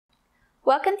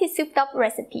Welcome to Souped Up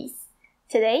Recipes.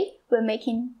 Today we're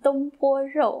making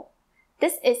dōngpōròu.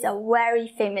 This is a very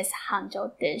famous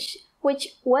Hangzhou dish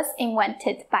which was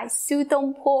invented by Su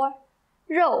dōngpōròu.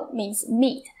 Rou means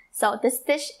meat, so this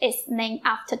dish is named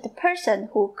after the person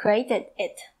who created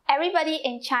it. Everybody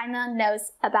in China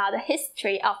knows about the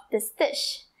history of this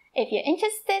dish. If you're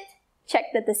interested, check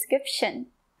the description.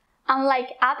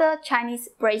 Unlike other Chinese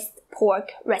braised pork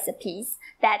recipes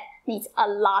that need a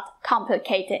lot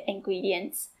complicated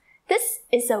ingredients, this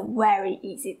is a very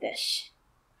easy dish.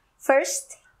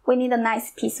 First, we need a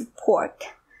nice piece of pork.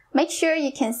 Make sure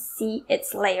you can see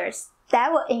its layers.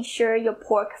 That will ensure your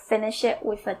pork finishes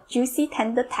with a juicy,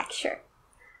 tender texture.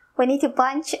 We need to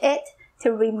blanch it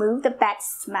to remove the bad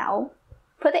smell.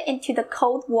 Put it into the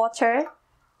cold water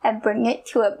and bring it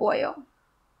to a boil.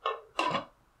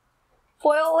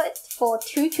 Boil it for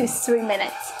 2 to 3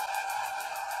 minutes.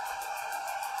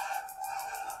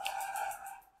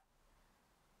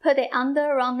 Put it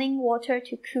under running water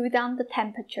to cool down the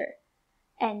temperature,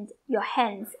 and your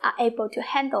hands are able to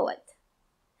handle it.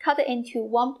 Cut it into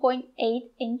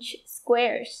 1.8-inch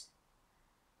squares.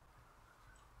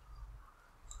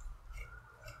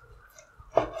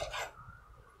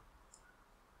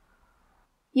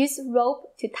 Use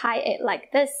rope to tie it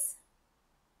like this.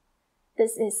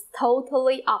 This is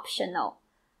totally optional.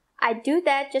 I do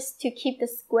that just to keep the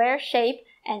square shape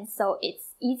and so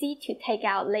it's easy to take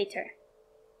out later.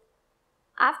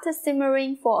 After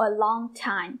simmering for a long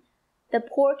time, the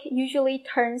pork usually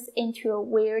turns into a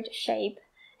weird shape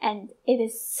and it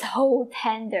is so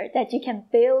tender that you can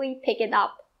barely pick it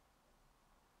up.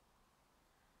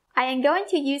 I am going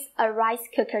to use a rice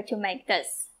cooker to make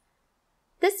this.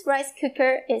 This rice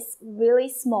cooker is really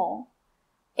small.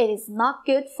 It is not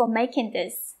good for making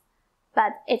this,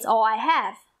 but it's all I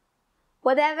have.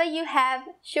 Whatever you have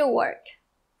should work.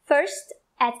 First,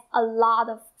 add a lot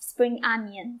of spring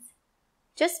onions.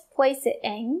 Just place it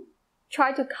in.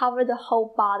 Try to cover the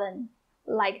whole bottom,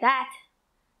 like that.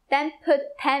 Then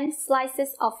put 10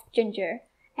 slices of ginger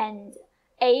and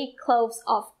 8 cloves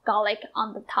of garlic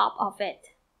on the top of it.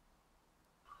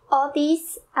 All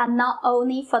these are not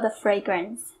only for the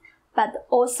fragrance, but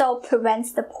also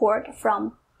prevents the pork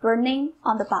from burning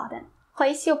on the bottom.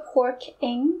 Place your pork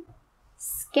in,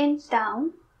 skin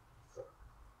down.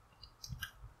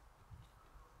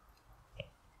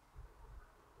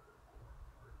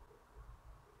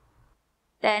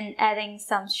 Then adding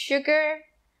some sugar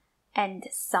and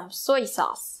some soy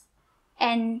sauce.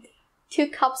 And 2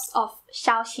 cups of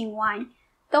Shaoxing wine.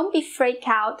 Don't be freaked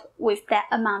out with that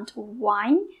amount of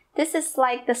wine. This is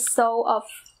like the soul of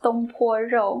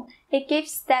dōngpōròu. It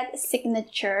gives that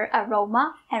signature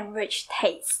aroma and rich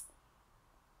taste.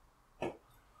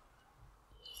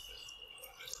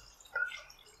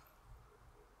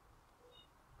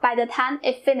 By the time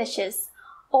it finishes,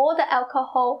 all the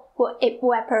alcohol will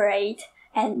evaporate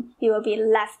and you will be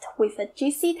left with a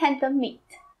juicy tender meat.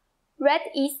 Red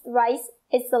yeast rice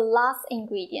is the last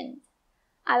ingredient.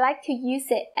 I like to use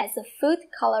it as a food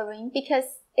coloring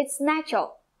because it's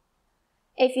natural.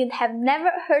 If you have never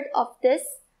heard of this,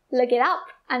 look it up.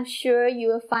 I'm sure you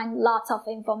will find lots of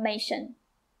information.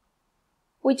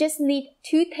 We just need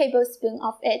 2 tablespoons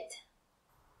of it.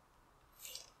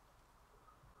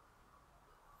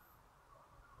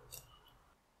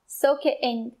 Soak it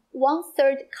in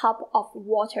 1/3 cup of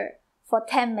water for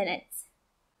 10 minutes.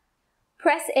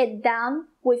 Press it down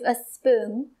with a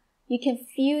spoon. You can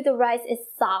feel the rice is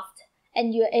soft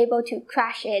and you're able to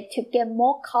crush it to get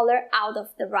more color out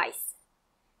of the rice.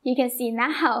 You can see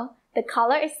now the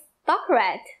color is dark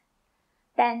red.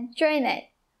 Then drain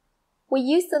it. We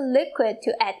use the liquid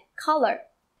to add color.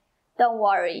 Don't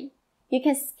worry, you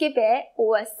can skip it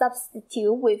or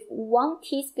substitute with 1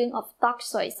 teaspoon of dark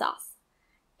soy sauce.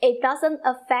 It doesn't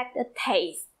affect the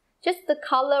taste, just the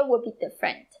color will be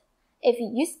different. If you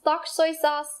use dark soy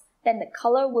sauce, then the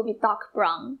color will be dark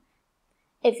brown.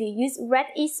 If you use red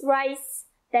yeast rice,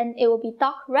 then it will be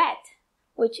dark red,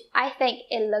 which I think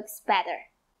it looks better.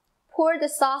 Pour the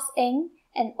sauce in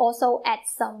and also add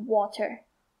some water.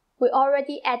 We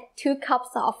already add 2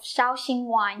 cups of Shaoxing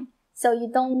wine, so you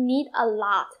don't need a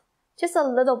lot, just a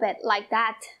little bit like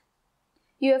that.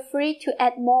 You are free to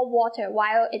add more water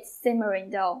while it's simmering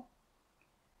though.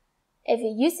 If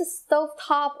you use a stove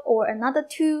top or another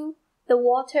tool, the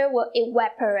water will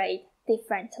evaporate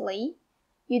differently.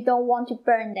 You don't want to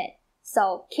burn it,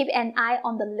 so keep an eye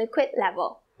on the liquid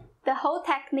level. The whole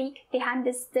technique behind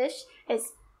this dish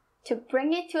is to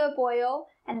bring it to a boil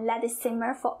and let it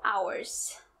simmer for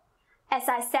hours. As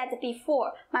I said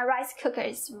before, my rice cooker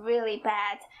is really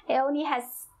bad. It only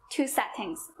has 2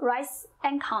 settings, rice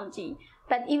and congee,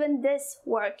 but even this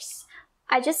works.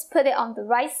 I just put it on the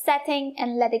rice setting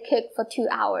and let it cook for 2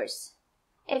 hours.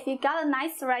 If you got a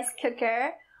nice rice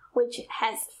cooker, which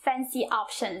has fancy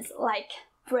options like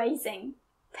braising,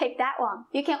 pick that one.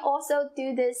 You can also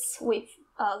do this with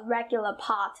a regular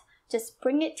pot. Just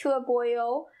bring it to a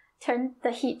boil, turn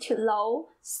the heat to low,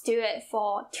 stew it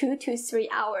for 2 to 3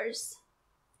 hours.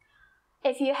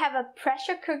 If you have a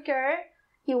pressure cooker,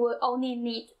 you will only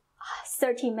need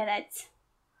 30 minutes.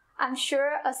 I'm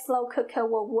sure a slow cooker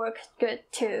will work good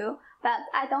too, but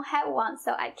I don't have one,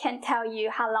 so I can't tell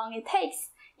you how long it takes.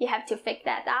 You have to figure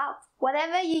that out.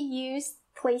 Whatever you use,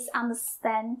 please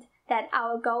understand that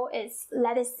our goal is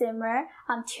let it simmer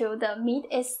until the meat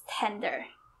is tender.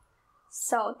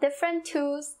 So different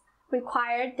tools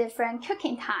require different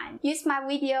cooking time. Use my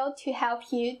video to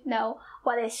help you know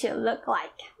what it should look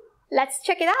like. Let's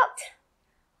check it out.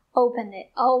 Open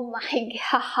it. Oh my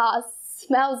god,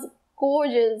 smells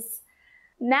gorgeous.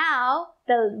 Now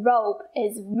the rope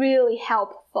is really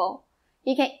helpful.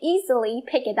 You can easily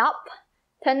pick it up,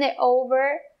 turn it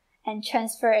over, and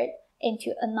transfer it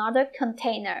into another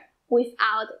container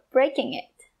without breaking it.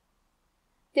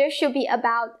 There should be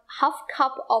about half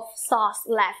cup of sauce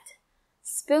left.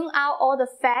 Spoon out all the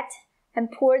fat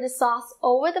and pour the sauce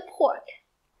over the pork.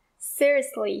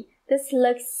 Seriously, this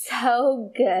looks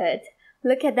so good.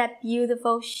 Look at that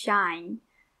beautiful shine.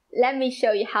 Let me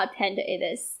show you how tender it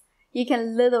is. You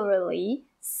can literally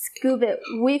scoop it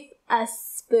with a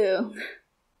spoon.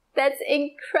 That's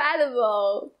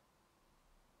incredible.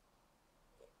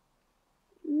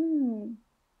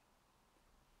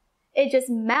 It just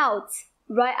melts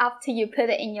right after you put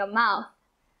it in your mouth.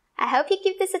 I hope you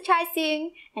give this a try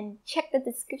soon and check the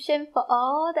description for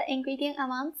all the ingredient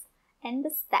amounts and the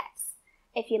steps.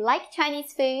 If you like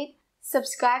Chinese food,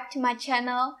 subscribe to my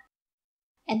channel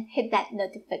and hit that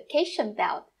notification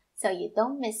bell so you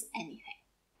don't miss anything.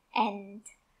 And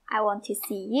I want to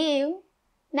see you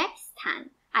next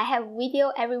time. I have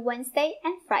video every Wednesday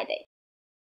and Friday.